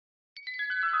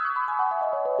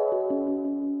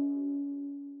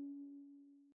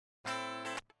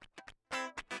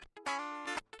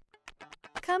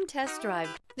Come test drive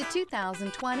the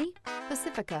 2020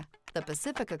 Pacifica. The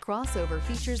Pacifica crossover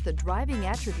features the driving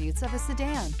attributes of a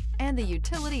sedan and the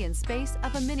utility and space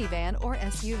of a minivan or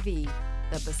SUV.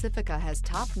 The Pacifica has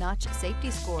top-notch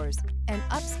safety scores, an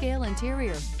upscale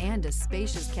interior, and a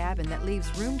spacious cabin that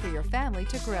leaves room for your family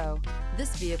to grow.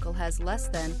 This vehicle has less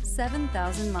than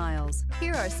 7,000 miles.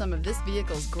 Here are some of this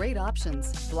vehicle's great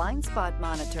options: blind spot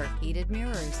monitor, heated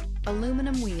mirrors,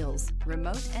 aluminum wheels,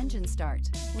 remote engine start,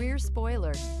 rear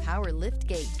spoiler, power lift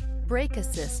gate, brake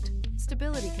assist,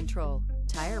 stability control,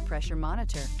 tire pressure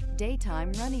monitor,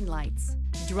 daytime running lights.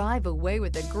 Drive away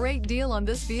with a great deal on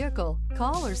this vehicle.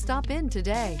 Call or stop in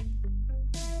today.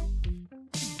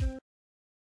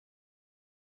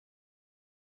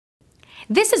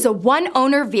 This is a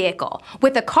one-owner vehicle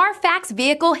with a Carfax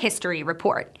Vehicle History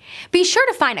Report. Be sure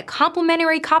to find a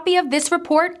complimentary copy of this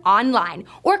report online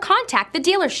or contact the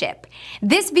dealership.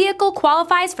 This vehicle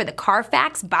qualifies for the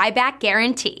Carfax Buyback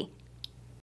Guarantee.